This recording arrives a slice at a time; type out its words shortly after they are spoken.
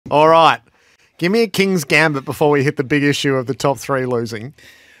All right. Give me a King's Gambit before we hit the big issue of the top three losing.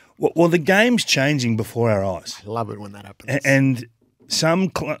 Well, the game's changing before our eyes. I love it when that happens. And some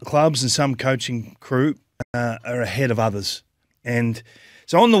clubs and some coaching crew are ahead of others. And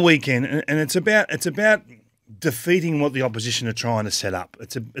so on the weekend, and it's about defeating what the opposition are trying to set up.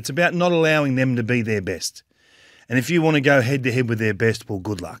 It's about not allowing them to be their best. And if you want to go head to head with their best, well,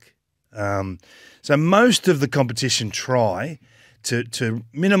 good luck. So most of the competition try to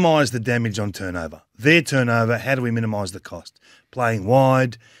minimise the damage on turnover. Their turnover, how do we minimise the cost? Playing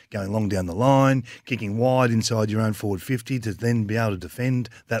wide, going long down the line, kicking wide inside your own forward 50 to then be able to defend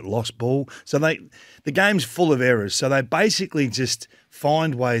that lost ball. So the game's full of errors. So they basically just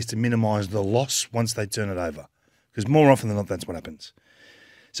find ways to minimise the loss once they turn it over. Because more often than not, that's what happens.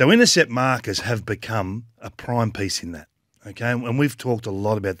 So intercept markers have become a prime piece in that. Okay, and we've talked a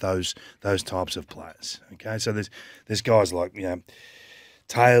lot about those types of players. Okay, so there's guys like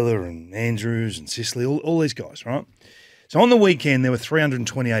Taylor and Andrews and Sicily, all these guys, right? So on the weekend there were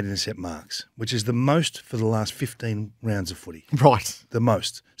 328 intercept marks, which is the most for the last 15 rounds of footy. Right, the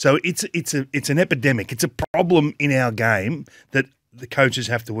most. So it's an epidemic. It's a problem in our game that the coaches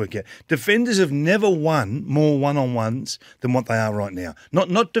have to work out. Defenders have never won more one-on-ones than what they are right now.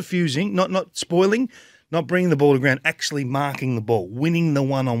 Not diffusing, not spoiling. Not bringing the ball to ground, actually marking the ball, winning the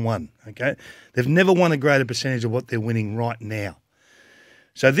one-on-one, okay? They've never won a greater percentage of what they're winning right now.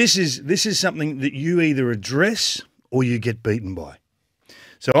 So this is something that you either address or you get beaten by.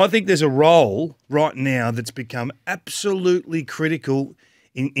 So I think there's a role right now that's become absolutely critical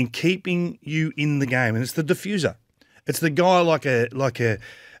in keeping you in the game, and it's the diffuser. It's the guy like a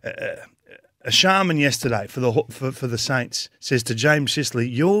shaman yesterday for the Saints says to James Sicily,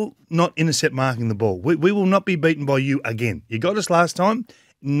 "You're not intercept marking the ball. We will not be beaten by you again. You got us last time,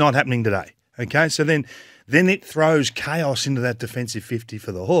 not happening today." Okay, so then it throws chaos into that defensive 50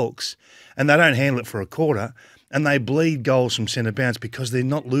 for the Hawks, and they don't handle it for a quarter, and they bleed goals from centre bounce because they're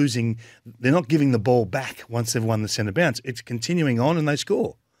not giving the ball back once they've won the centre bounce. It's continuing on, and they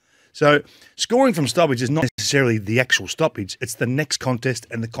score. So scoring from stoppage is not necessarily the actual stoppage. It's the next contest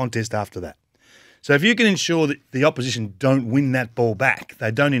and the contest after that. So if you can ensure that the opposition don't win that ball back, they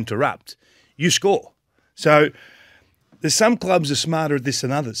don't interrupt, you score. So there's some clubs are smarter at this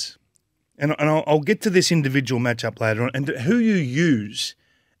than others. And I'll get to this individual matchup later on. And who you use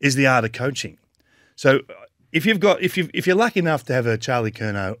is the art of coaching. So if you're lucky enough to have a Charlie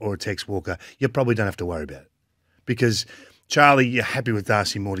Curnow or a Tex Walker, you probably don't have to worry about it. Because Charlie, you're happy with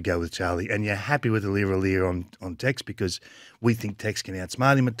Darcy Moore to go with Charlie, and you're happy with Aliir on Tex because we think Tex can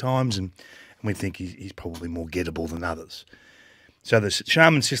outsmart him at times, and we think he's probably more gettable than others. So the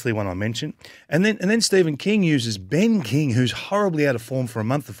Shaman Sicily one I mentioned. And then Stephen King uses Ben King, who's horribly out of form for a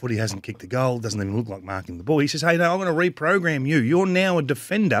month of footy, hasn't kicked a goal, doesn't even look like marking the ball. He says, "Hey, no, I'm going to reprogram you. You're now a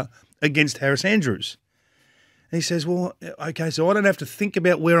defender against Harris Andrews." And he says, "Well, okay, so I don't have to think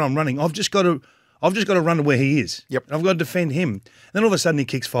about where I'm running. I've just got to run to where he is. Yep. And I've got to defend him." And then all of a sudden he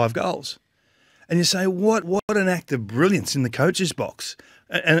kicks 5 goals. And you say, what an act of brilliance in the coach's box.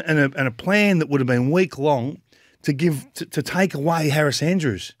 And a plan that would have been week long to take away Harris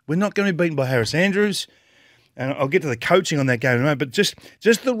Andrews. We're not going to be beaten by Harris Andrews. And I'll get to the coaching on that game in a moment, but just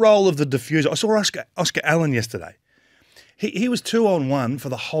the role of the diffuser. I saw Oscar Allen yesterday. He was 2-on-1 for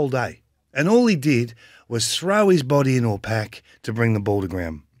the whole day. And all he did was throw his body into a pack to bring the ball to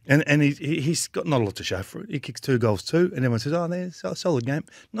ground. And he's got not a lot to show for it. He kicks 2 goals too, and everyone says, "Oh, there's a solid game."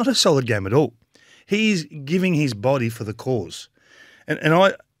 Not a solid game at all. He's giving his body for the cause. And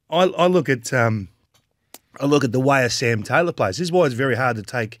I look at the way a Sam Taylor plays. This is why it's very hard to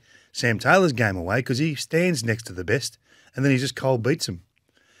take Sam Taylor's game away, because he stands next to the best, and then he just cold beats them.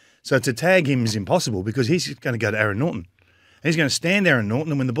 So to tag him is impossible because he's going to go to Aaron Norton. And he's going to stand Aaron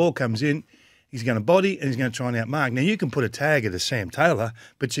Norton, and when the ball comes in, he's going to body and he's going to try and outmark. Now, you can put a tag at a Sam Taylor,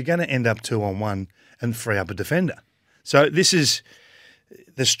 but you're going to end up 2-on-1 and free up a defender. So this is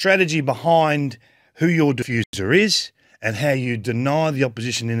the strategy behind who your diffuser is and how you deny the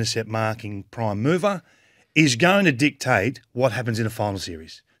opposition intercept marking prime mover is going to dictate what happens in a final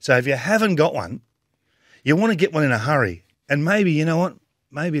series. So if you haven't got one, you want to get one in a hurry. And maybe, you know what,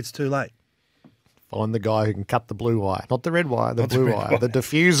 maybe it's too late. Find the guy who can cut the blue wire. Not the red wire, the blue wire. The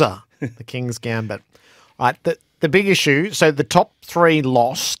diffuser, the King's Gambit. All right, the big issue, so the top 3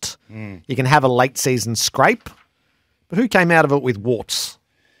 lost. You can have a late season scrape. But who came out of it with warts?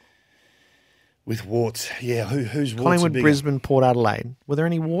 With warts, yeah. Who's warts? Collingwood, Brisbane, Port Adelaide. Were there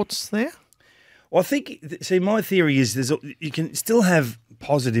any warts there? Well, I think, see, my theory is you can still have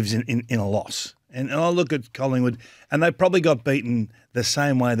positives in a loss. And I look at Collingwood, and they probably got beaten the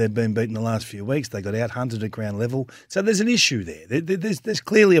same way they've been beaten the last few weeks. They got out-hunted at ground level. So there's an issue there. There's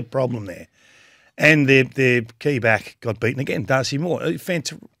clearly a problem there. And their key back got beaten again, Darcy Moore.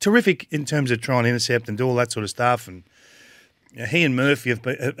 Terrific in terms of trying to intercept and do all that sort of stuff. And he and Murphy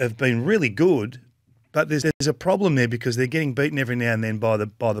have been really good, but there's a problem there because they're getting beaten every now and then by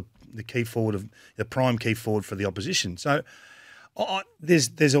the key forward of the prime key forward for the opposition. So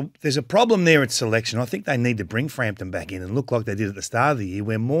there's a problem there at selection. I think they need to bring Frampton back in and look like they did at the start of the year,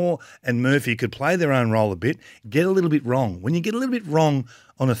 where Moore and Murphy could play their own role a bit, get a little bit wrong. When you get a little bit wrong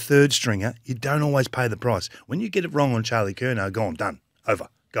on a third stringer, you don't always pay the price. When you get it wrong on Charlie Curnow, gone, done, over,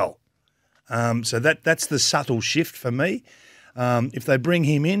 goal. So that's the subtle shift for me. If they bring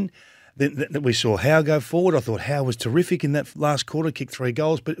him in, then we saw Howe go forward. I thought Howe was terrific in that last quarter, kicked 3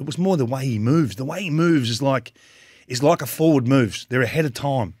 goals, but it was more the way he moves. The way he moves is like a forward moves. They're ahead of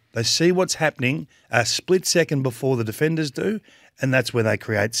time. They see what's happening a split second before the defenders do, and that's where they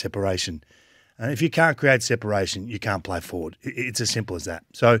create separation. If you can't create separation, you can't play forward. It's as simple as that.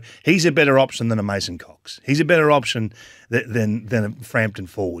 So he's a better option than a Mason Cox. He's a better option than a Frampton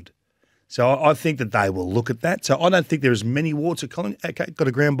forward. So I think that they will look at that. So I don't think there are as many warts at Collingwood. Okay, got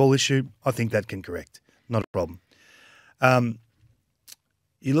a ground ball issue. I think that can correct. Not a problem.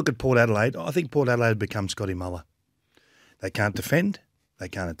 You look at Port Adelaide. I think Port Adelaide becomes Scotty Muller. They can't defend. They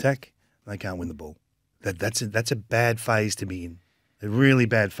can't attack. They can't win the ball. That's a bad phase to be in. A really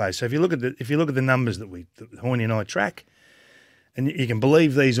bad phase. So if you look at the numbers that Horny and I track, and you can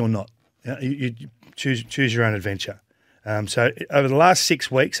believe these or not, you choose your own adventure. So over the last 6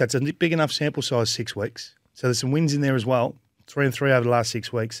 weeks, that's a big enough sample size, 6 weeks. So there's some wins in there as well, 3 and 3 over the last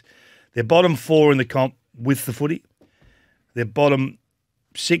 6 weeks. They're bottom 4 in the comp with the footy. They're bottom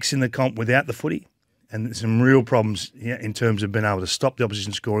 6 in the comp without the footy. And there's some real problems in terms of being able to stop the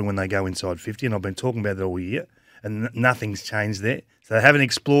opposition scoring when they go inside 50. And I've been talking about that all year. And nothing's changed there. So they haven't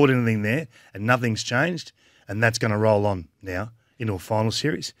explored anything there, and nothing's changed. And that's going to roll on now into a final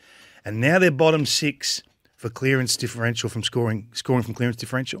series. And now they're bottom 6 for clearance differential from scoring from clearance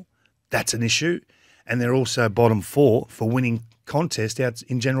differential. That's an issue. And they're also bottom 4 for winning contest out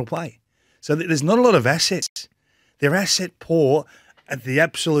in general play. So there's not a lot of assets. They're asset poor at the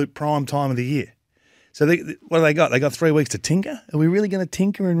absolute prime time of the year. So what do they got? They got 3 weeks to tinker. Are we really going to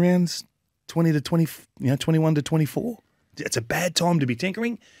tinker in rounds 20 to 20, 21 to 24? It's a bad time to be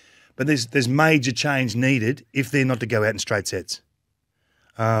tinkering, but there's major change needed if they're not to go out in straight sets.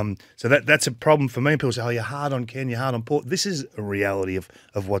 So that's a problem for me. People say, oh, you're hard on Ken, you're hard on Port. This is a reality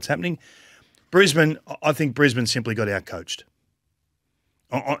of what's happening. Brisbane, I think Brisbane simply got out-coached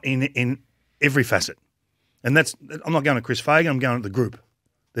in every facet. And I'm not going to Chris Fagan, I'm going to the group.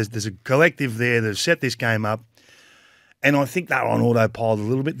 There's a collective there that have set this game up, and I think they're on autopilot a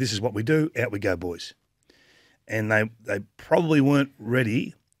little bit. This is what we do. Out we go, boys. And they probably weren't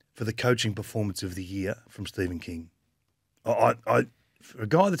ready for the coaching performance of the year from Stephen King. For a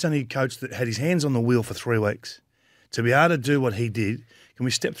guy that's only coached that had his hands on the wheel for 3 weeks, to be able to do what he did, can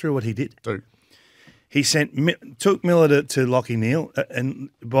we step through what he did? Do. He took Miller to Lachie Neale, and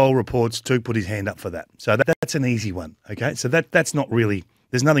Bowl reports Took put his hand up for that. So that's an easy one, okay? So that's not really,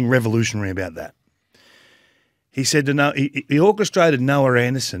 there's nothing revolutionary about that. He said he orchestrated Noah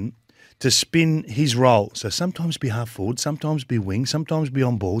Anderson to spin his role. So sometimes be half forward, sometimes be wing, sometimes be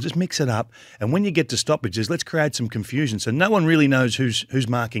on ball. Just mix it up. And when you get to stoppages, let's create some confusion. So no one really knows who's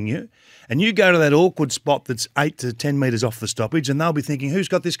marking you. And you go to that awkward spot that's 8 to 10 metres off the stoppage, and they'll be thinking, who's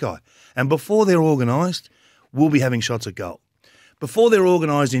got this guy? And before they're organised, we'll be having shots at goal. Before they're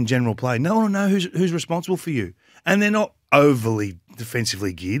organised in general play, no one will know who's responsible for you. And they're not overly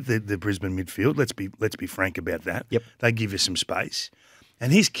defensively geared, the Brisbane midfield. Let's be frank about that. Yep. They give you some space.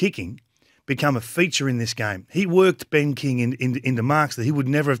 And his kicking become a feature in this game. He worked Ben King into marks that he would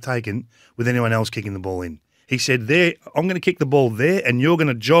never have taken with anyone else kicking the ball in. He said, there, I'm going to kick the ball there, and you're going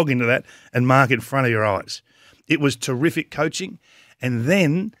to jog into that and mark it in front of your eyes. It was terrific coaching. And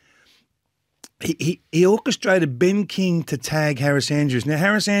then he orchestrated Ben King to tag Harris Andrews. Now,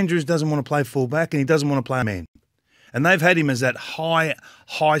 Harris Andrews doesn't want to play fullback, and he doesn't want to play man. And they've had him as that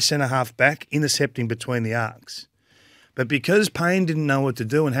high centre-half back intercepting between the arcs. But because Payne didn't know what to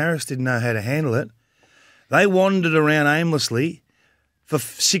do and Harris didn't know how to handle it, they wandered around aimlessly for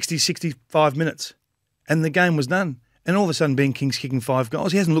 60, 65 minutes. And the game was done. And all of a sudden, Ben King's kicking 5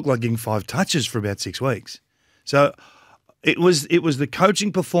 goals. He hasn't looked like getting 5 touches for about 6 weeks. So it was the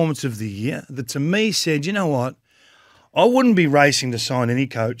coaching performance of the year that to me said, you know what, I wouldn't be racing to sign any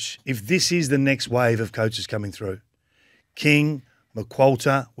coach if this is the next wave of coaches coming through. King,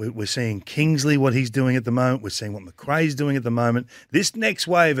 McQualter, we're seeing Kingsley, what he's doing at the moment. We're seeing what McRae's doing at the moment. This next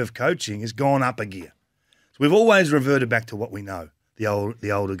wave of coaching has gone up a gear. So we've always reverted back to what we know, the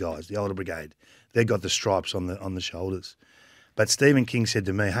older guys, the older brigade. They've got the stripes on the shoulders. But Stephen King said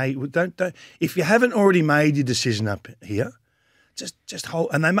to me, hey, don't if you haven't already made your decision up here, just hold,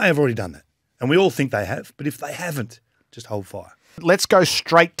 and they may have already done that. And we all think they have, but if they haven't, just hold fire. Let's go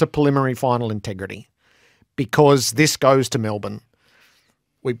straight to preliminary final integrity, because this goes to Melbourne.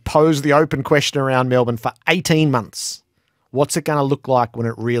 We posed the open question around Melbourne for 18 months. What's it going to look like when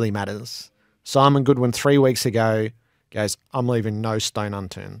it really matters? Simon Goodwin 3 weeks ago goes, I'm leaving no stone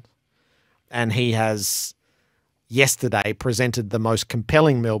unturned. And he has yesterday presented the most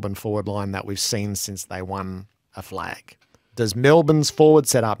compelling Melbourne forward line that we've seen since they won a flag. Does Melbourne's forward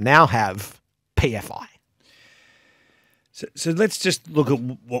setup now have PFI? So let's just look at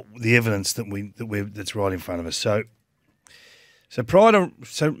what the evidence that's right in front of us. So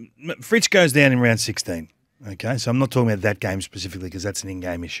Fritsch goes down in round 16. Okay, so I'm not talking about that game specifically because that's an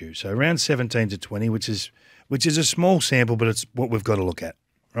in-game issue. So around 17 to 20, which is a small sample, but it's what we've got to look at,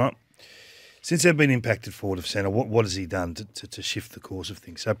 right? Since they've been impacted forward of centre, what has he done to shift the course of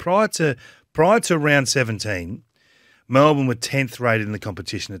things? So prior to round 17, Melbourne were 10th rated in the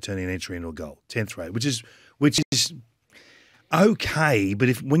competition at turning an entry into a goal. 10th rate, which is okay, but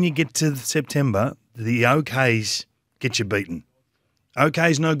when you get to September, the okays get you beaten.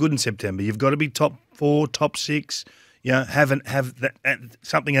 Okay is no good in September. You've got to be top 4, top 6. You know, have that,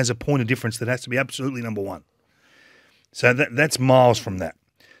 something as a point of difference that has to be absolutely number 1. So that's miles from that.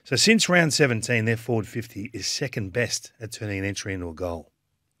 So since round 17, their forward 50 is second best at turning an entry into a goal.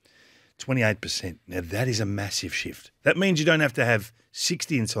 28%. Now that is a massive shift. That means you don't have to have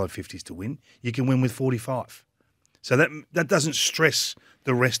 60 inside 50s to win. You can win with 45. So that doesn't stress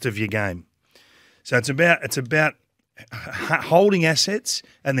the rest of your game. So it's about holding assets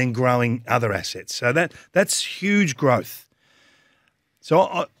and then growing other assets. So that's huge growth.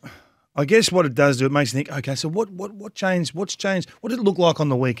 So I guess what it does do, it makes you think, okay, so what changed? What's changed? What did it look like on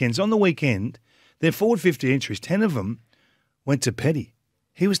the weekends? On the weekend, their forward 50 entries, 10 of them went to Petty.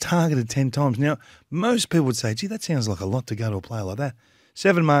 He was targeted 10 times. Now, most people would say, gee, that sounds like a lot to go to a player like that.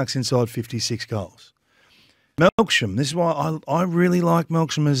 7 marks inside 56 goals. Melksham, this is why I really like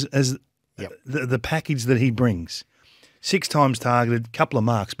Melksham as Yep. the package that he brings. 6 times targeted, couple of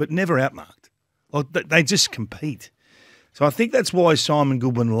marks, but never outmarked. Like, they just compete. So I think that's why Simon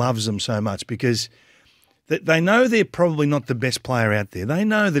Goodwin loves them so much, because they know they're probably not the best player out there. They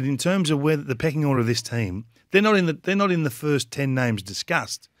know that in terms of where the pecking order of this team, they're not in the first 10 names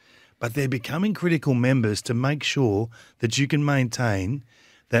discussed, but they're becoming critical members to make sure that you can maintain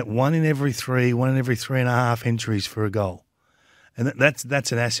that 1 in every 3, 1 in every 3.5 entries for a goal. And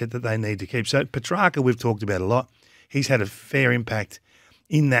that's an asset that they need to keep. So Petrarca, we've talked about a lot. He's had a fair impact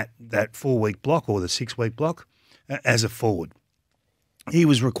in that 4-week block or the 6-week block as a forward. He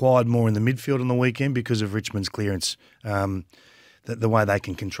was required more in the midfield on the weekend because of Richmond's clearance, the way they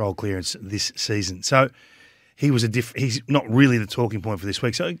can control clearance this season. So he's not really the talking point for this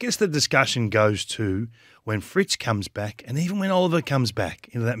week. So I guess the discussion goes to when Fritsch comes back and even when Oliver comes back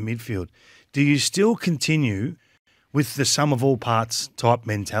into that midfield, do you still continue with the sum of all parts type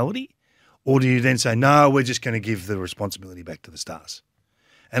mentality, or do you then say, no, we're just going to give the responsibility back to the Stars?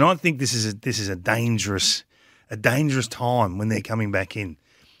 And I think this is a dangerous time when they're coming back in.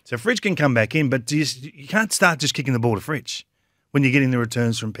 So Fritsch can come back in, but you can't start just kicking the ball to Fritsch when you're getting the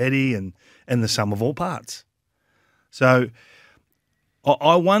returns from Petty and the sum of all parts. So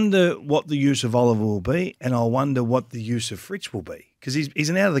I wonder what the use of Oliver will be, and I wonder what the use of Fritsch will be, because he's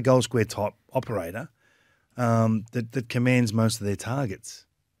an out-of-the-goal square type operator that commands most of their targets,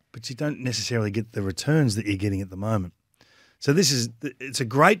 but you don't necessarily get the returns that you're getting at the moment. So it's a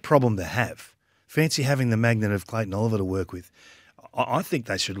great problem to have. Fancy having the magnet of Clayton Oliver to work with. I think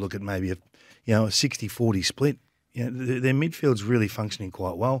they should look at maybe a 60-40 split. You know, their midfield's really functioning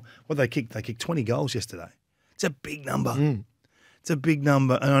quite well. What they kicked 20 goals yesterday. It's a big number. It's a big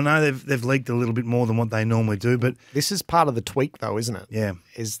number, and I know they've leaked a little bit more than what they normally do, but this is part of the tweak, though, isn't it? Yeah,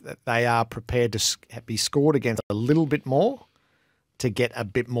 is that they are prepared to be scored against a little bit more to get a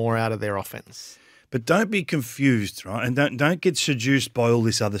bit more out of their offense. But don't be confused, right? And don't get seduced by all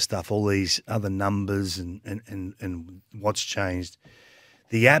this other stuff, all these other numbers and what's changed.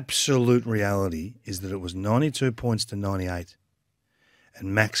 The absolute reality is that it was 92 points to 98,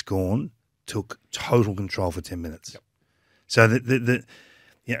 and Max Gawn took total control for 10 minutes. Yep. So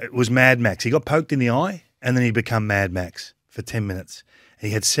it was Mad Max. He got poked in the eye, and then he became Mad Max for 10 minutes. And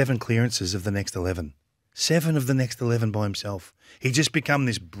he had 7 clearances of the next 11. 7 of the next 11 by himself. He just become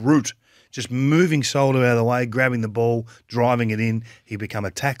this brute just moving Soldo out of the way, grabbing the ball, driving it in. He'd become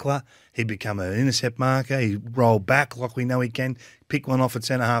a tackler. He'd become an intercept marker. He'd roll back like we know he can, pick one off at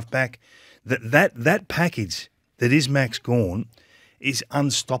centre-half back. That package that is Max Gawn is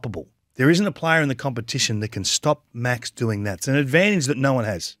unstoppable. There isn't a player in the competition that can stop Max doing that. It's an advantage that no one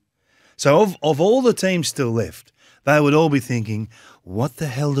has. So of all the teams still left, they would all be thinking, what the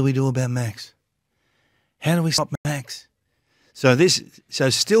hell do we do about Max? How do we stop Max? So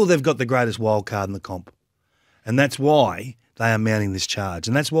still they've got the greatest wild card in the comp. And that's why they are mounting this charge.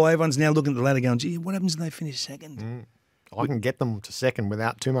 And that's why everyone's now looking at the ladder going, gee, what happens if they finish second? I can get them to second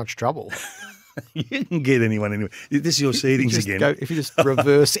without too much trouble. You can get anyone anyway. This is your Seedings again. If you just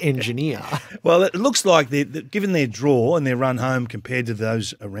reverse engineer. Well, it looks like given their draw and their run home compared to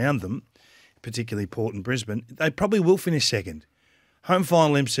those around them, particularly Port and Brisbane, they probably will finish second. Home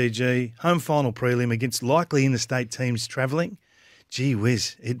final MCG, home final prelim against likely interstate teams travelling. Gee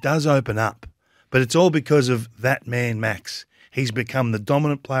whiz, it does open up. But it's all because of that man, Max. He's become the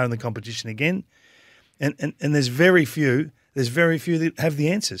dominant player in the competition again. And there's very few that have the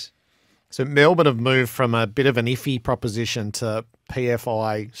answers. So Melbourne have moved from a bit of an iffy proposition to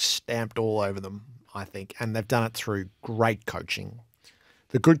PFI stamped all over them, I think. And they've done it through great coaching.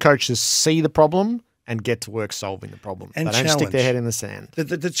 The good coaches see the problem and get to work solving the problem. And they don't stick their head in the sand.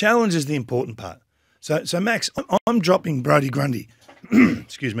 The challenge is the important part. So Max, I'm dropping Brodie Grundy.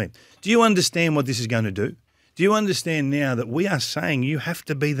 Excuse me. Do you understand what this is going to do? Do you understand now that we are saying you have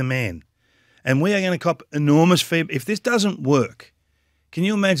to be the man? And we are going to cop enormous feedback. If this doesn't work, can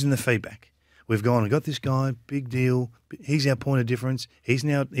you imagine the feedback? We've got this guy, big deal. He's our point of difference. He's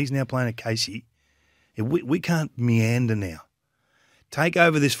now playing at Casey. We can't meander now. Take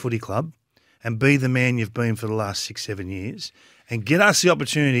over this footy club and be the man you've been for the last 6-7 years and get us the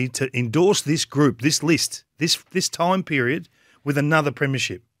opportunity to endorse this group, this list, this time period with another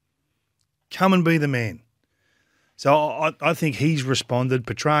premiership. Come and be the man. So I think he's responded.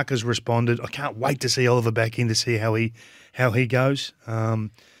 Petrarca's responded. I can't wait to see Oliver back in to see how he goes.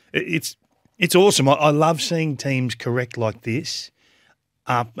 It's awesome. I love seeing teams correct like this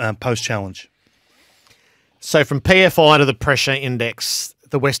post-challenge. So from PFI to the pressure index,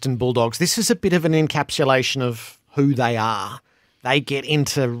 the Western Bulldogs, this is a bit of an encapsulation of who they are. They get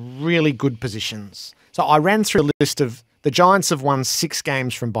into really good positions. So I ran through a list of the Giants have won 6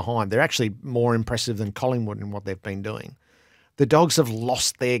 games from behind. They're actually more impressive than Collingwood in what they've been doing. The Dogs have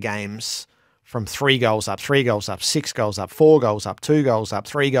lost their games from 3 goals up, 3 goals up, 6 goals up, 4 goals up, 2 goals up,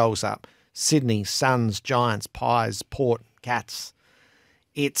 3 goals up. Sydney, Suns, Giants, Pies, Port, Cats.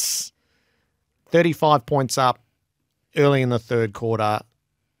 It's 35 points up early in the third quarter.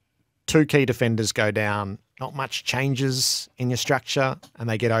 2 key defenders go down. Not much changes in your structure, and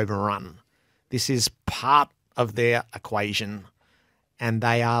they get overrun. This is part of their equation, and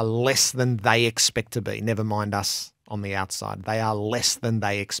they are less than they expect to be. Never mind us on the outside. They are less than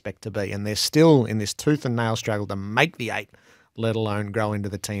they expect to be, and they're still in this tooth and nail struggle to make the 8, let alone grow into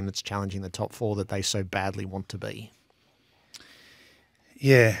the team that's challenging the top 4 that they so badly want to be.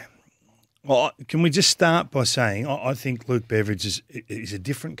 Yeah. Well, can we just start by saying I think Luke Beveridge is a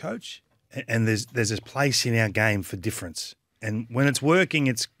different coach, and there's a place in our game for difference. And when it's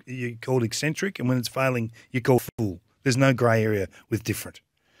working, you're called eccentric, and when it's failing, you're called fool. There's no grey area with different.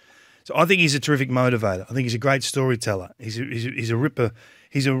 So I think he's a terrific motivator. I think he's a great storyteller. He's a ripper.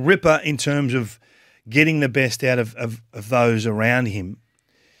 He's a ripper in terms of getting the best out of those around him.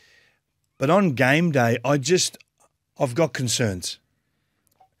 But on game day, I've got concerns.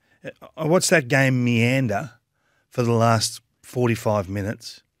 I watched that game meander for the last 45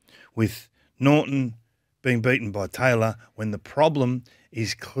 minutes with Norton being beaten by Taylor when the problem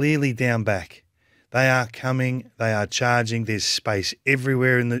is clearly down back. They are coming, they are charging, there's space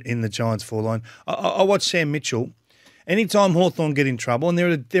everywhere in the Giants' four-line. I watched Sam Mitchell. Anytime Hawthorn get in trouble, and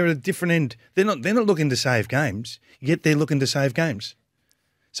they're at a different end, they're not looking to save games, yet they're looking to save games.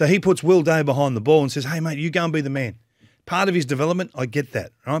 So he puts Will Day behind the ball and says, hey, mate, you go and be the man. Part of his development, I get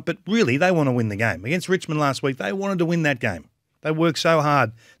that, right? But really, they want to win the game. Against Richmond last week, they wanted to win that game. They worked so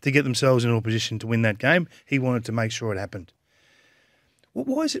hard to get themselves in a position to win that game. He wanted to make sure it happened.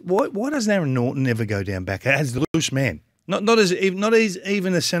 Why doesn't Aaron Norton ever go down back as the loose man? Not as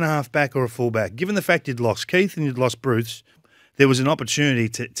even a centre half back or a full back. Given the fact you'd lost Keith and you'd lost Bruce, there was an opportunity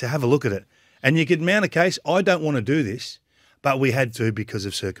to have a look at it. And you could mount a case, I don't want to do this, but we had to because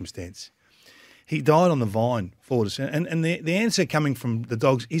of circumstance. He died on the vine forward to centre. And the answer coming from the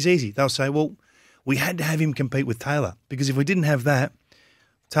Dogs is easy. They'll say, well, we had to have him compete with Taylor because if we didn't have that,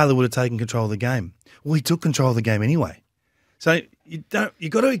 Taylor would have taken control of the game. Well, he took control of the game anyway. So you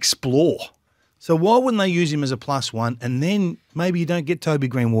got to explore. So why wouldn't they use him as a +1? And then maybe you don't get Toby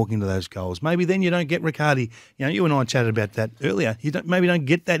Green walking to those goals. Maybe then you don't get Riccardi. You know, you and I chatted about that earlier. Maybe don't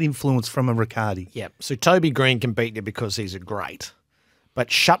get that influence from a Riccardi. Yeah. So Toby Green can beat you because he's a great,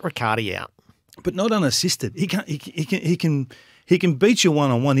 but shut Riccardi out. But not unassisted. He can beat you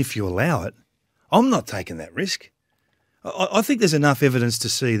one-on-one if you allow it. I'm not taking that risk. I think there's enough evidence to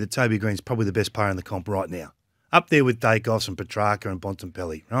see that Toby Green's probably the best player in the comp right now. Up there with Daicos and Petrarca and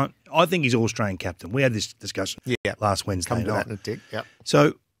Bontempelli, right? I think he's All-Australian captain. We had this discussion last Wednesday night. Come to that in a tick, yep.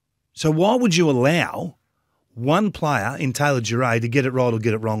 So why would you allow one player in Taylor Giray to get it right or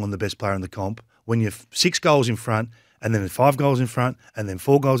get it wrong on the best player in the comp when you're 6 goals in front and then 5 goals in front and then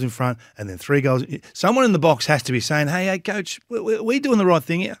 4 goals in front and then 3 goals? Someone in the box has to be saying, hey, coach, we're doing the right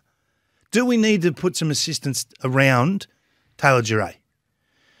thing here. Do we need to put some assistance around Taylor Giray?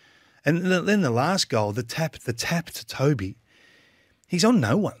 And then the last goal, the tap to Toby, he's on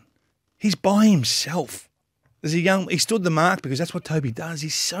no one. He's by himself. He stood the mark because that's what Toby does.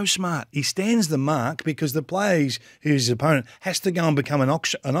 He's so smart. He stands the mark because the player who's his opponent has to go and become an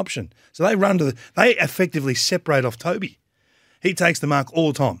option. So they effectively separate off Toby. He takes the mark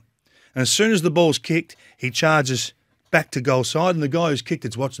all the time. And as soon as the ball's kicked, he charges back to goal side, and the guy who's kicked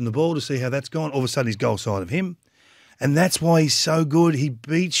it's watching the ball to see how that's gone. All of a sudden, he's goal side of him. And that's why he's so good. He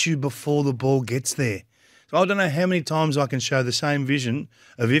beats you before the ball gets there. So I don't know how many times I can show the same vision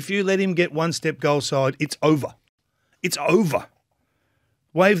of if you let him get one step goal side, it's over. It's over.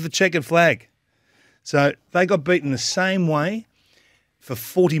 Wave the checkered flag. So they got beaten the same way for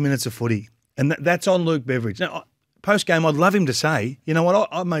 40 minutes of footy. And that's on Luke Beveridge. Now, post-game, I'd love him to say, you know what,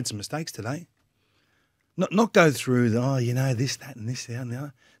 I made some mistakes today. Not go through this, that, and this, that, and the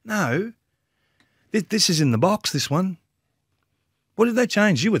other. No. This is in the box, this one. What did they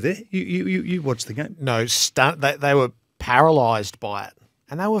change? You were there. You watched the game. No, they were paralysed by it.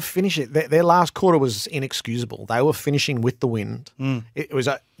 And they were finishing. Their last quarter was inexcusable. They were finishing with the wind. It was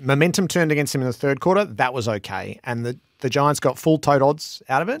momentum turned against them in the third quarter. That was okay. And the Giants got full tote odds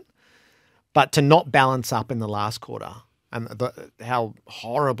out of it. But to not balance up in the last quarter and how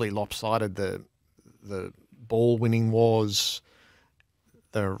horribly lopsided the ball winning was,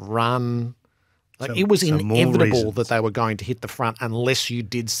 the run. It was inevitable that they were going to hit the front unless you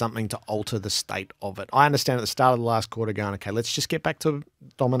did something to alter the state of it. I understand at the start of the last quarter going, okay, let's just get back to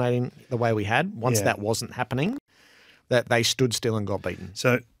dominating the way we had. Once that wasn't happening, that they stood still and got beaten.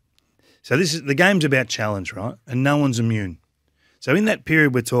 So the game's about challenge, right? And no one's immune. So in that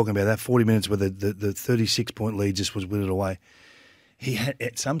period we're talking about, that 40 minutes where the 36-point lead just was whittled away,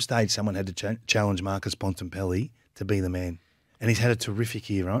 at some stage someone had to challenge Marcus Bontempelli to be the man. And he's had a terrific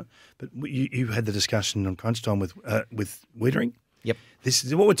year, right? But you had the discussion on Crunch Time with Wiedering. Yep. This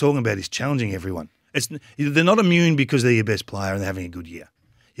is what we're talking about, is challenging everyone. They're not immune because they're your best player and they're having a good year.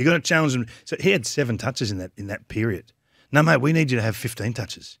 You've got to challenge them. So he had 7 touches in that period. No, mate, we need you to have 15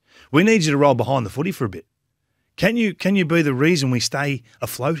 touches. We need you to roll behind the footy for a bit. Can you be the reason we stay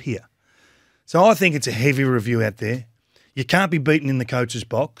afloat here? So I think it's a heavy review out there. You can't be beaten in the coach's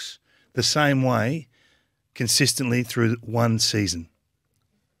box the same way consistently through one season.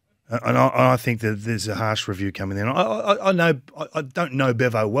 And I think that there's a harsh review coming in. I don't know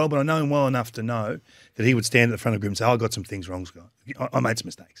Bevo well, but I know him well enough to know that he would stand at the front of the group and say, I got some things wrong, Scott. I made some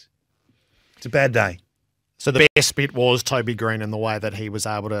mistakes. It's a bad day. So the best bit was Toby Green and the way that he was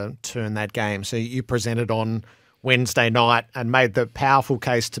able to turn that game. So you presented on Wednesday night and made the powerful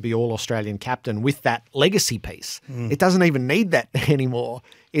case to be All-Australian captain with that legacy piece. It doesn't even need that anymore.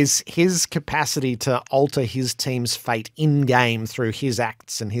 Is his capacity to alter his team's fate in-game through his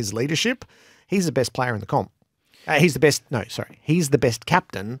acts and his leadership. He's the best player in the comp. He's the best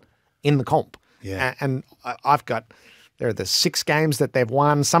captain in the comp. Yeah. And there are the 6 games that they've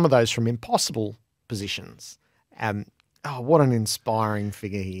won, some of those from impossible positions. What an inspiring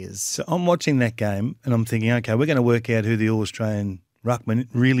figure he is. So I'm watching that game and I'm thinking, okay, we're going to work out who the All-Australian ruckman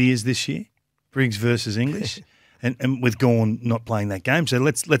really is this year, Briggs versus English, and with Gawn not playing that game. So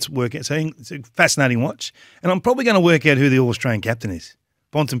let's work out. So it's a fascinating watch. And I'm probably going to work out who the All-Australian captain is,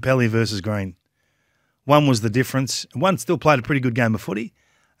 Bontempelli versus Green. One was the difference. One still played a pretty good game of footy,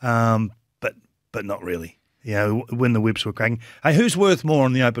 but not really. You know, when the whips were cracking. Hey, who's worth more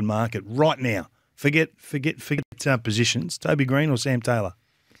on the open market right now? Forget positions. Toby Green or Sam Taylor?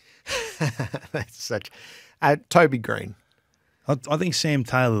 That's such Toby Green. I think Sam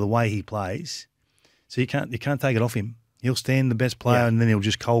Taylor, the way he plays, so you can't take it off him. He'll stand the best player and then he'll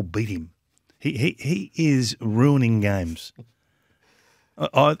just cold beat him. He is ruining games.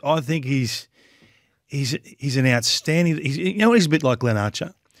 I think he's an outstanding. He's a bit like Glenn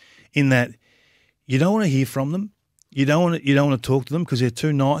Archer, in that you don't want to hear from them you don't want to talk to them because they're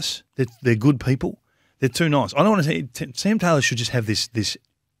too nice. They're good people. They're too nice. I don't want to say Sam Taylor should just have this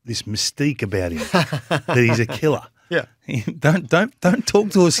mystique about him that he's a killer. Yeah. Don't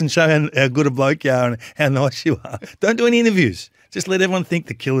talk to us and show how good a bloke you are and how nice you are. Don't do any interviews. Just let everyone think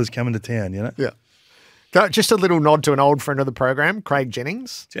the killer's coming to town, you know? Yeah. Just a little nod to an old friend of the program, Craig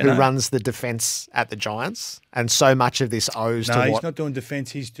Jennings, who runs the defence at the Giants, and so much of this owes to what... No, he's not doing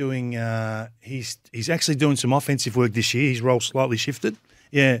defence. He's doing he's actually doing some offensive work this year. His role slightly shifted.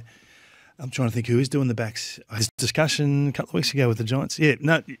 Yeah. I'm trying to think who is doing the backs. His discussion a couple of weeks ago with the Giants. Yeah,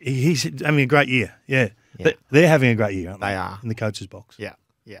 no, he's having a great year. Yeah. They're having a great year, aren't they? They are. In the coach's box. Yeah,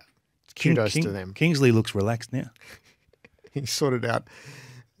 yeah. Kudos to them. Kingsley looks relaxed now. He sorted out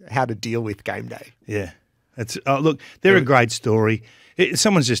how to deal with game day. Yeah. Look, they're a great story.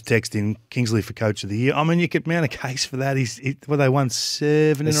 Someone's just texting Kingsley for Coach of the Year. I mean, you could mount a case for that. They won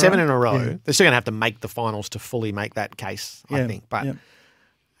 7 in a row? 7 in a row. Yeah. They're still going to have to make the finals to fully make that case, I think. But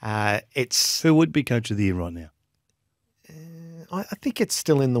it's... Who would be Coach of the Year right now? I think it's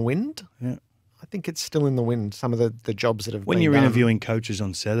still in the wind. Yeah. I think it's still in the wind, some of the jobs that have been When you're done. interviewing coaches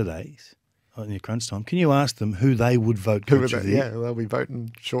on Saturdays, on your crunch time, can you ask them who they would vote Coach of the Year? Yeah, they'll be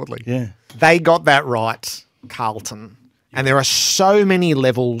voting shortly. Yeah. They got that right, Carlton. And there are so many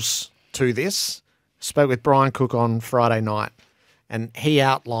levels to this. Spoke with Brian Cook on Friday night, and he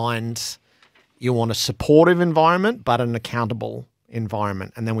outlined you want a supportive environment but an accountable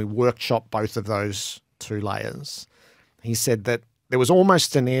environment. And then we workshop both of those 2 layers. He said that there was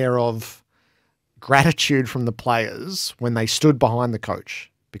almost an air of gratitude from the players when they stood behind the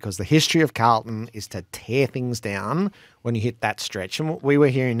coach, because the history of Carlton is to tear things down when you hit that stretch. And we were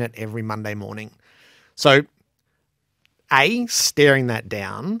hearing it every Monday morning. So, A, staring that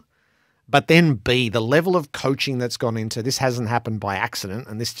down, but then B, the level of coaching that's gone into this hasn't happened by accident,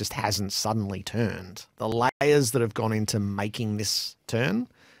 and this just hasn't suddenly turned. The layers that have gone into making this turn,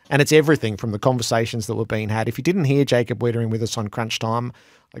 and it's everything from the conversations that were being had. If you didn't hear Jacob Wiedering with us on Crunch Time,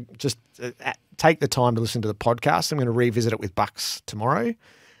 just take the time to listen to the podcast. I'm going to revisit it with Bucks tomorrow,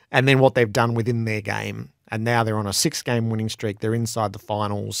 and then what they've done within their game. And now they're on a 6-game winning streak. They're inside the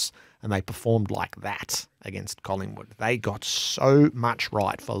finals, and they performed like that against Collingwood. They got so much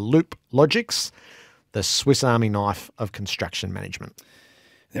right for Loop Logics, the Swiss Army knife of construction management.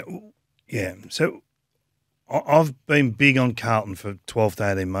 Yeah, so I've been big on Carlton for 12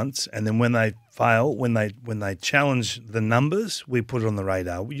 to 18 months, and then when they fail, when they challenge the numbers, we put it on the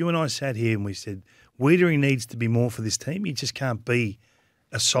radar. You and I sat here and we said, Wiedering needs to be more for this team. He just can't be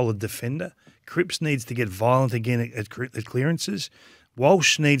a solid defender. Cripps needs to get violent again at clearances.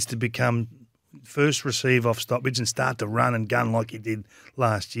 Walsh needs to become first receive off stoppage and start to run and gun like he did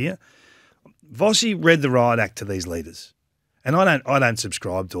last year. Vossi read the riot act to these leaders. And I don't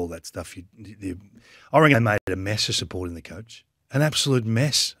subscribe to all that stuff. I reckon they made a mess of supporting the coach. An absolute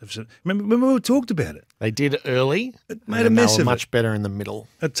mess. Remember we talked about it. They did early. It made a mess of it. Much better in the middle.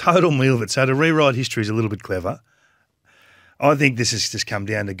 A total meal of it. So to rewrite history is a little bit clever. I think this has just come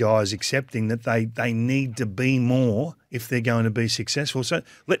down to guys accepting that they need to be more if they're going to be successful. So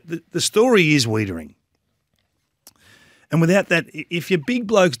the story is Wiedering. And without that, if your big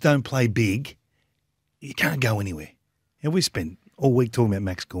blokes don't play big, you can't go anywhere. And we spent all week talking about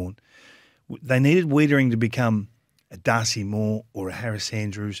Max Gawn. They needed Wiedering to become a Darcy Moore or a Harris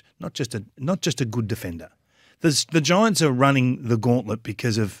Andrews, not just a good defender. The Giants are running the gauntlet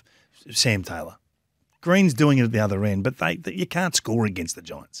because of Sam Taylor. Green's doing it at the other end, but you can't score against the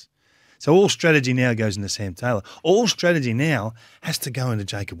Giants. So all strategy now goes into Sam Taylor. All strategy now has to go into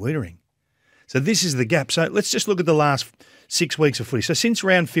Jacob Wiedering. So this is the gap. So let's just look at the last 6 weeks of footy. So since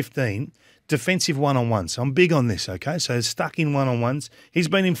round 15, defensive one-on-ones. So I'm big on this, okay? So stuck in one-on-ones. He's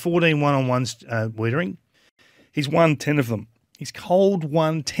been in 14 one-on-ones, Wiedering. He's won 10 of them. He's cold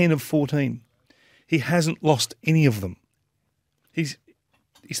won 10 of 14. He hasn't lost any of them. He's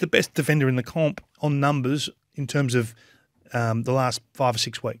the best defender in the comp on numbers in terms of the last 5 or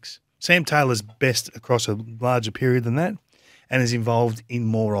 6 weeks. Sam Taylor's best across a larger period than that and is involved in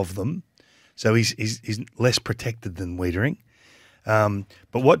more of them. So he's less protected than Wiedering.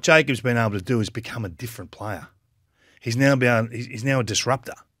 But what Jacob's been able to do is become a different player. He's now a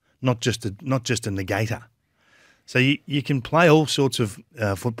disruptor, not just a negator. So you can play all sorts of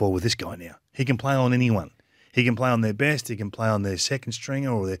football with this guy now. He can play on anyone. He can play on their best. He can play on their second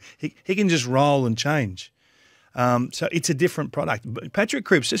stringer, or he can just roll and change. So it's a different product. But Patrick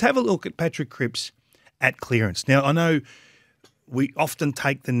Cripps, just have a look at Patrick Cripps at clearance. Now, I know we often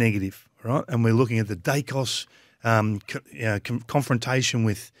take the negative, right? And we're looking at the Daicos confrontation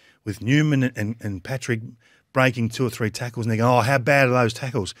with Newman and Patrick breaking 2 or 3 tackles, and they go, oh, how bad are those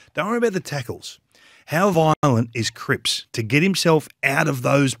tackles? Don't worry about the tackles. How violent is Cripps to get himself out of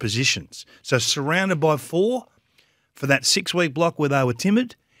those positions? So surrounded by 4 for that 6-week block where they were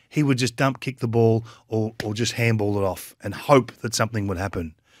timid, he would just dump kick the ball or just handball it off and hope that something would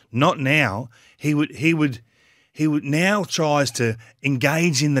happen. Not now. He would now tries to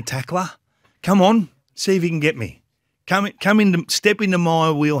engage in the tackler. Come on, see if he can get me. Step into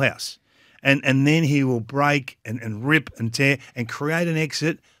my wheelhouse. And then he will break and rip and tear and create an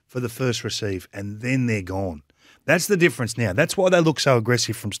exit for the first receive, and then they're gone. That's the difference now. That's why they look so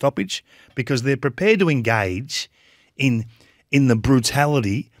aggressive from stoppage, because they're prepared to engage in the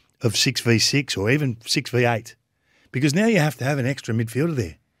brutality of 6v6 or even 6v8, because now you have to have an extra midfielder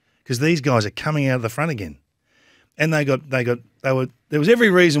there, because these guys are coming out of the front again, and there was every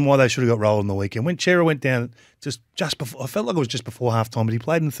reason why they should have got rolled on the weekend. When Chera went down just before, I felt like it was just before half time, but he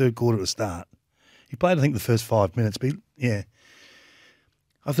played in the third quarter at the start. He played, I think, the first 5 minutes, but yeah.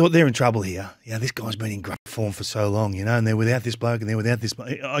 I thought they're in trouble here. Yeah, this guy's been in great form for so long, and they're without this bloke and they're without this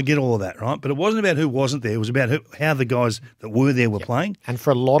bloke. I get all of that, right? But it wasn't about who wasn't there. It was about how the guys that were there were playing. And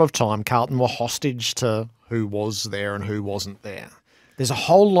for a lot of time, Carlton were hostage to who was there and who wasn't there. There's a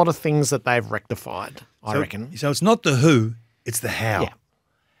whole lot of things that they've rectified, I reckon. So it's not the who, it's the how.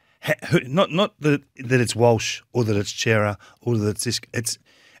 Yeah. Not that it's Walsh or that it's Chera or that it's this.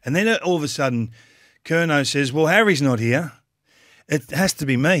 And then all of a sudden, Curnow says, well, Harry's not here. It has to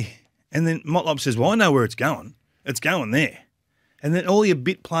be me. And then Motlop says, well, I know where it's going. It's going there. And then all your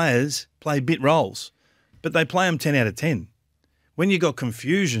bit players play bit roles, but they play them 10 out of 10. When you've got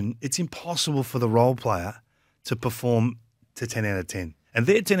confusion, it's impossible for the role player to perform to 10 out of 10. And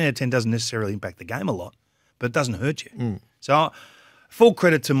their 10 out of 10 doesn't necessarily impact the game a lot, but it doesn't hurt you. So full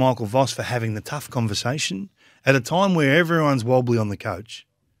credit to Michael Voss for having the tough conversation at a time where everyone's wobbly on the coach.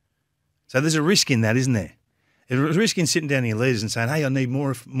 So there's a risk in that, isn't there? There's a risk in sitting down to your leaders and saying, hey, I need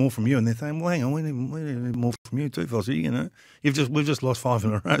more from you. And they're saying, well, hang on, we need more from you too, Fossy, We've just lost 5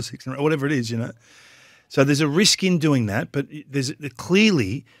 in a row, 6 in a row, whatever it is, So there's a risk in doing that, but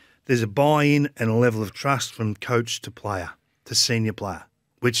clearly there's a buy-in and a level of trust from coach to player, to senior player,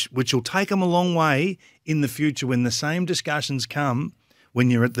 which will take them a long way in the future when the same discussions come when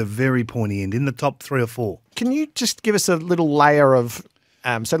you're at the very pointy end, in the top 3 or 4. Can you just give us a little layer of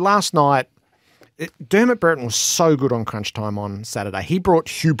so last night, Dermot Brereton was so good on crunch time on Saturday. He brought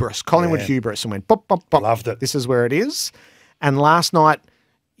hubris, Collingwood hubris, and went, bop, bop, bop. Loved it. This is where it is. And last night,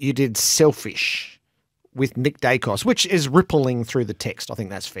 you did selfish with Nick Daicos, which is rippling through the text. I think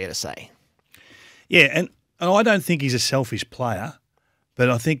that's fair to say. Yeah, and I don't think he's a selfish player, but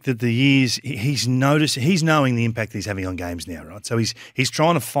I think that the years he's knowing the impact he's having on games now, right? So he's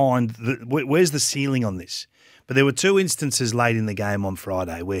trying to find where's the ceiling on this. But there were 2 instances late in the game on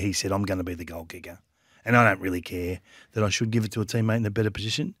Friday where he said, I'm going to be the goal kicker. And I don't really care that I should give it to a teammate in a better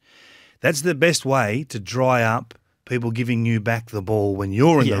position. That's the best way to dry up people giving you back the ball when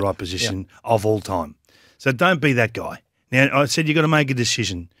you're in the right position of all time. So don't be that guy. Now, I said you've got to make a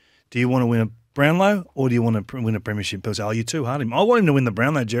decision. Do you want to win a Brownlow or do you want to win a premiership? People say, oh, you're too hard on him. I want him to win the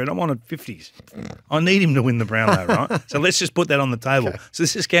Brownlow, Gerard. I'm on at 50s. I need him to win the Brownlow, right? So let's just put that on the table. Okay. So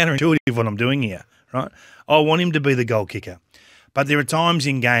this is counterintuitive what I'm doing here, right? I want him to be the goal kicker. But there are times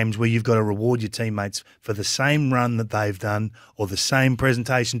in games where you've got to reward your teammates for the same run that they've done or the same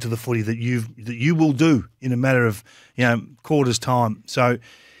presentation to the footy that you will do in a matter of quarters time. So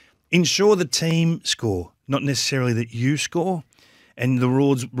ensure the team score, not necessarily that you score, and the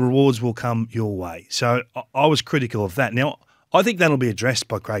rewards will come your way. So I was critical of that. Now, I think that'll be addressed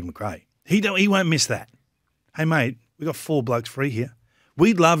by Craig McRae. He won't miss that. Hey, mate, we've got 4 blokes free here.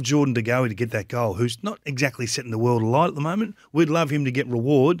 We'd love Jordan De Goey to get that goal, who's not exactly setting the world alight at the moment. We'd love him to get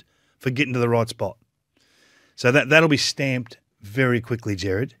reward for getting to the right spot. So that'll be stamped very quickly,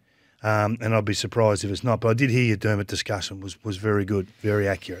 Gerard, and I'd be surprised if it's not. But I did hear your Dermot discussion was very good, very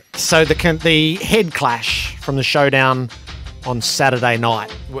accurate. So the head clash from the showdown on Saturday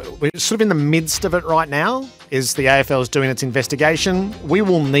night, we're sort of in the midst of it right now, is the AFL is doing its investigation. We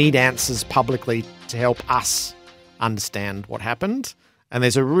will need answers publicly to help us understand what happened. And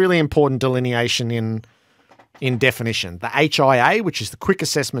there's a really important delineation in definition. The HIA, which is the quick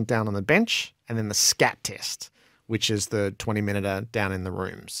assessment down on the bench, and then the SCAT test, which is the 20-minute down in the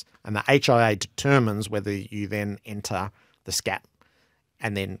rooms. And the HIA determines whether you then enter the SCAT.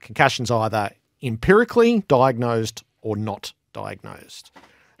 And then concussion's either empirically diagnosed or not diagnosed.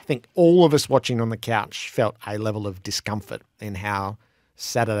 I think all of us watching on the couch felt a level of discomfort in how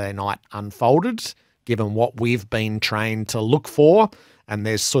Saturday night unfolded, given what we've been trained to look for. And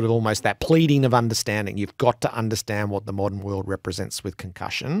there's sort of almost that pleading of understanding. You've got to understand what the modern world represents with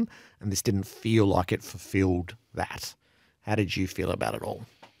concussion. And this didn't feel like it fulfilled that. How did you feel about it all?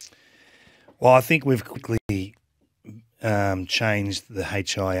 Well, I think we've quickly changed the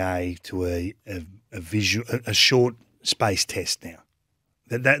HIA to a short space test now.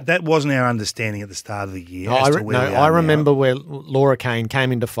 That wasn't our understanding at the start of the year. I remember where Laura Kane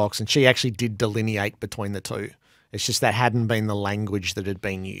came into Fox and she actually did delineate between the two. It's just that hadn't been the language that had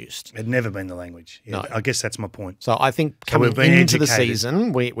been used. It had never been the language. Yeah, no. I guess that's my point. So I think coming into the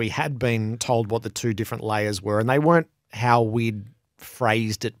season, we had been told what the two different layers were, and they weren't how we'd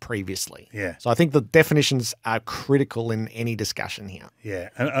phrased it previously. Yeah. So I think the definitions are critical in any discussion here. Yeah,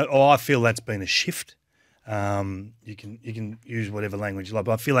 and I feel that's been a shift. You can use whatever language you like,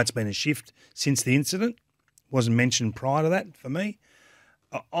 but I feel that's been a shift since the incident. Wasn't mentioned prior to that for me.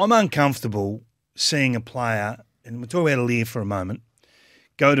 I'm uncomfortable seeing a player, and we'll talk about Aliir for a moment,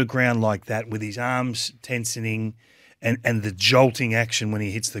 go to ground like that with his arms tensioning and the jolting action when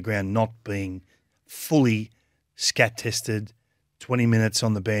he hits the ground not being fully scat tested, 20 minutes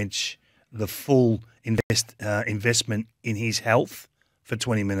on the bench, the full investment in his health for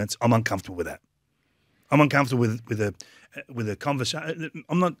 20 minutes. I'm uncomfortable with that. I'm uncomfortable with a conversation.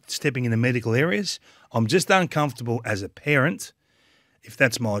 I'm not stepping into medical areas. I'm just uncomfortable as a parent, if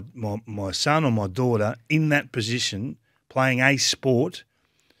that's my son or my daughter in that position, playing a sport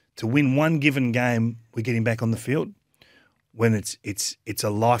to win one given game, we're getting back on the field when it's a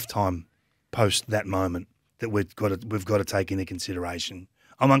lifetime post that moment that we've got to take into consideration.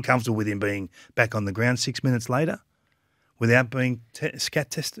 I'm uncomfortable with him being back on the ground 6 minutes later without being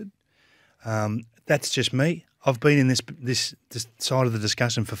scat tested. That's just me. I've been in this side of the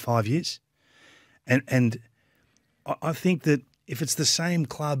discussion for 5 years, and I think that if it's the same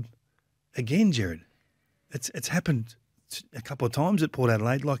club again, Gerard, it's happened a couple of times at Port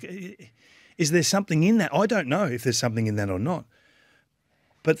Adelaide. Like, is there something in that? I don't know if there's something in that or not.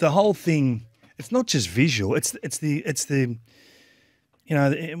 But the whole thing, it's not just visual. It's the you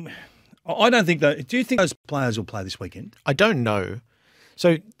know. I don't think that. Do you think those players will play this weekend? I don't know.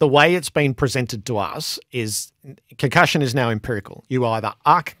 So the way it's been presented to us is concussion is now empirical. You either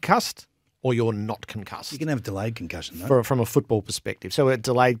are concussed or you're not concussed. You can have delayed concussion, though. From a football perspective. So a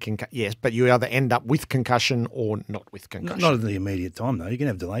delayed concussion, yes, but you either end up with concussion or not with concussion. Not in the immediate time, though. You can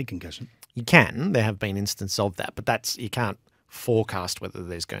have delayed concussion. You can. There have been instances of that, but you can't forecast whether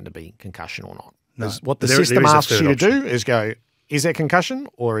there's going to be concussion or not. No. What the system asks you to do is go, is there concussion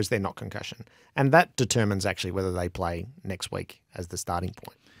or is there not concussion? And that determines actually whether they play next week as the starting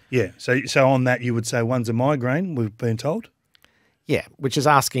point. Yeah. So on that, you would say one's a migraine, we've been told? Yeah, which is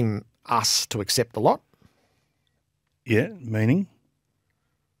asking us to accept a lot. Yeah, meaning?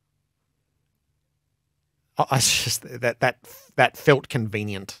 It's just that felt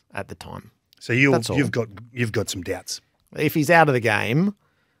convenient at the time. So you've got some doubts. If he's out of the game,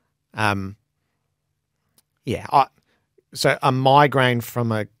 so a migraine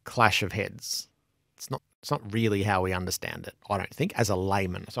from a clash of heads. It's not really how we understand it, I don't think, as a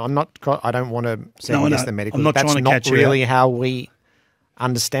layman. So I don't want to second guess the medical. I'm not That's trying to not catch really how we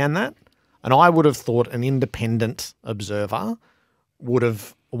understand that. And I would have thought an independent observer would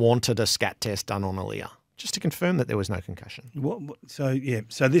have wanted a scat test done on Aliir just to confirm that there was no concussion. So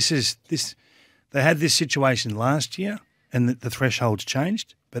this. They had this situation last year, and the thresholds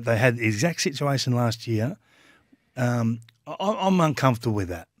changed. But they had the exact situation last year. I'm uncomfortable with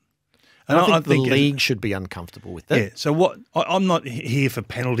that. And I think the league should be uncomfortable with that. Yeah. So I'm not here for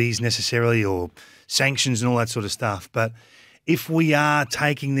penalties necessarily or sanctions and all that sort of stuff. But if we are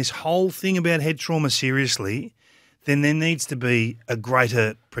taking this whole thing about head trauma seriously, then there needs to be a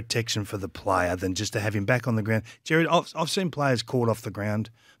greater protection for the player than just to have him back on the ground. Gerard, I've seen players caught off the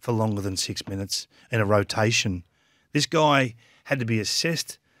ground for longer than 6 minutes in a rotation. This guy had to be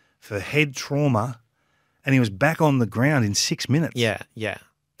assessed for head trauma, and he was back on the ground in 6 minutes. Yeah.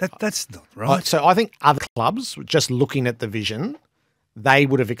 That's not right. So I think other clubs, just looking at the vision, they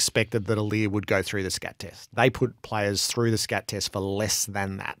would have expected that Aliir would go through the scat test. They put players through the scat test for less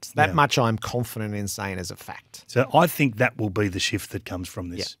than that. That much I'm confident in saying as a fact. So I think that will be the shift that comes from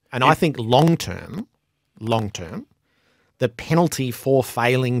this. Yeah. And I think long term, the penalty for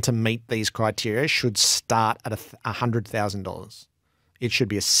failing to meet these criteria should start at $100,000. It should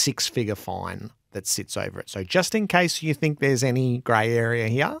be a six-figure fine that sits over it. So just in case you think there's any grey area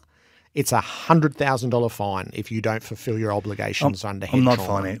here, it's $100,000 fine if you don't fulfil your obligations under head trauma. I'm not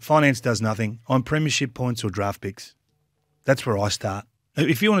finance. Finance does nothing. I'm premiership points or draft picks. That's where I start.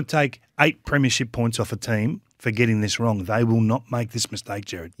 If you want to take 8 premiership points off a team for getting this wrong, they will not make this mistake,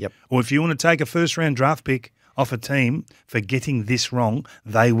 Gerard. Yep. Or if you want to take a first-round draft pick off a team for getting this wrong,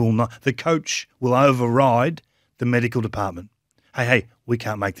 they will not. The coach will override the medical department. Hey, we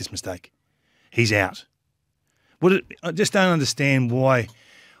can't make this mistake. He's out. I just don't understand why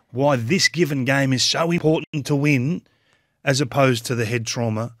why this given game is so important to win as opposed to the head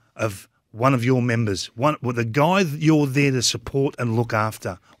trauma of one of your members, the guy that you're there to support and look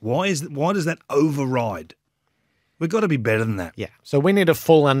after. Why does that override? We've got to be better than that. Yeah. So we need a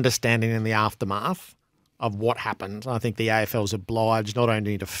full understanding in the aftermath of what happened. I think the AFL's obliged not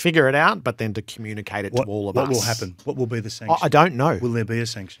only to figure it out, but then to communicate it to all of us. What will happen? What will be the sanction? I don't know. Will there be a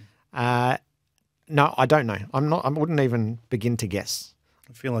sanction? No, I don't know. I wouldn't even begin to guess.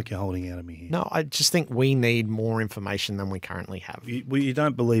 I feel like you're holding out on me here. No, I just think we need more information than we currently have. You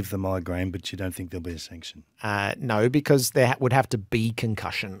don't believe the migraine, but you don't think there'll be a sanction? No, because there would have to be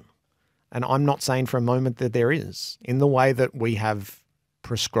concussion. And I'm not saying for a moment that there is. In the way that we have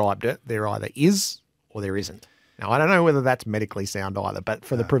prescribed it, there either is or there isn't. Now, I don't know whether that's medically sound either, but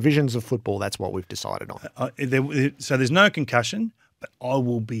for the provisions of football, that's what we've decided on. So there's no concussion, but I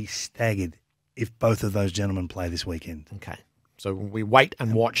will be staggered if both of those gentlemen play this weekend. Okay. So we wait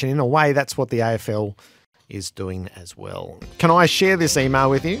and watch, and in a way, that's what the AFL is doing as well. Can I share this email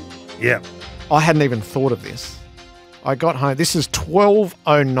with you? Yeah. I hadn't even thought of this. I got home. This is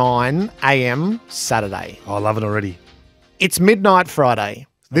 12:09 a.m. Saturday. I love it already. It's midnight Friday.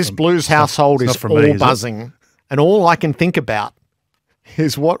 This Blues household is all buzzing. And all I can think about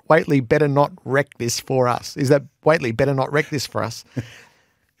is what Whateley better not wreck this for us. Is that Whateley better not wreck this for us?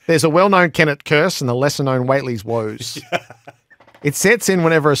 There's a well-known Kennett curse and the lesser-known Whateley's woes. It sets in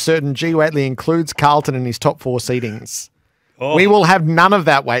whenever a certain G. Whateley includes Carlton in his top 4 seedings. Oh. We will have none of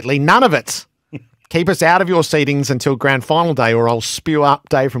that, Whateley. None of it. Keep us out of your seedings until grand final day or I'll spew up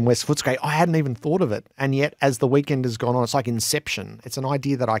Dave from West Footscray. I hadn't even thought of it. And yet, as the weekend has gone on, it's like Inception. It's an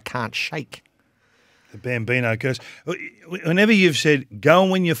idea that I can't shake. The Bambino curse. Whenever you've said, go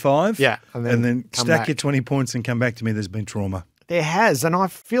and win your 5, and then stack your 20 points and come back to me, there's been trauma. There has, and I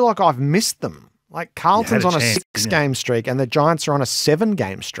feel like I've missed them. Like Carlton's on a 6-game streak and the Giants are on a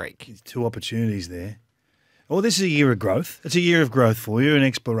 7-game streak. 2 opportunities there. Well, this is a year of growth. It's a year of growth for you and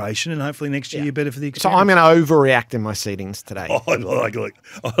exploration, and hopefully next year you're better for the experience. So I'm going to overreact in my seatings today. Oh,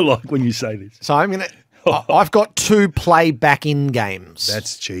 I like when you say this. So I've got 2 play back in games.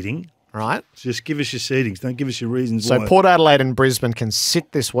 That's cheating. Right? Just give us your seatings. Don't give us your reasons why. So Port Adelaide and Brisbane can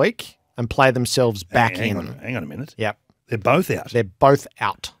sit this week and play themselves back in. Hang on a minute. Yep. They're both out. They're both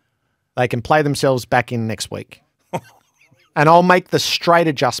out. They can play themselves back in next week. And I'll make the straight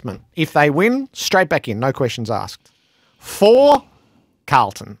adjustment. If they win, straight back in, no questions asked. 4,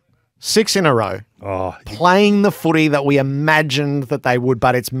 Carlton. 6 in a row. Oh, playing the footy that we imagined that they would,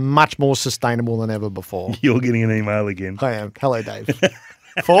 but it's much more sustainable than ever before. You're getting an email again. I am. Hello, Dave.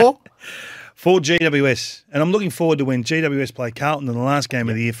 4? 4 GWS. And I'm looking forward to when GWS play Carlton in the last game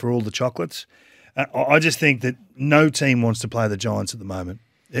of the year for all the chocolates. I just think that no team wants to play the Giants at the moment.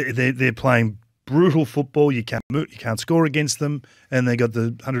 They're playing brutal football. You can't score against them, and they got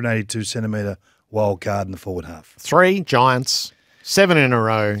the 182-centimetre wild card in the forward half. 3 Giants, 7 in a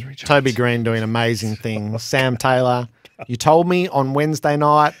row. Toby Green doing amazing things. Sam Taylor. You told me on Wednesday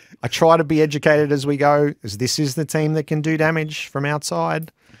night. I try to be educated as we go. This is the team that can do damage from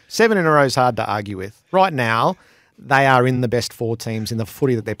outside. 7 in a row is hard to argue with. Right now, they are in the best 4 teams in the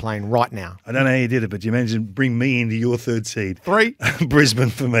footy that they're playing right now. I don't know how you did it, but you managed to bring me into your 3rd seed. 3? Brisbane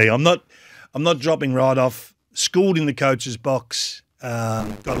for me. I'm not dropping right off. Schooled in the coach's box.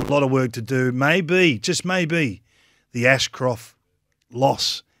 Got a lot of work to do. Maybe, just maybe, the Ashcroft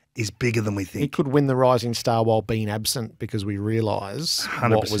loss is bigger than we think. He could win the Rising Star while being absent because we realise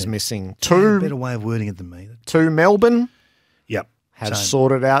what was missing. 2, better way of wording it than me. 2 Melbourne. Yep. Have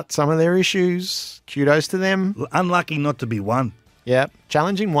sorted out some of their issues. Kudos to them. Unlucky not to be 1. Yep.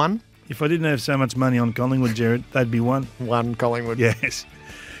 Challenging 1. If I didn't have so much money on Collingwood, Jared, they'd be 1. 1 Collingwood. Yes.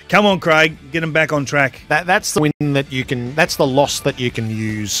 Come on, Craig. Get them back on track. That's the win that you can. That's the loss that you can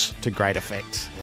use to great effect.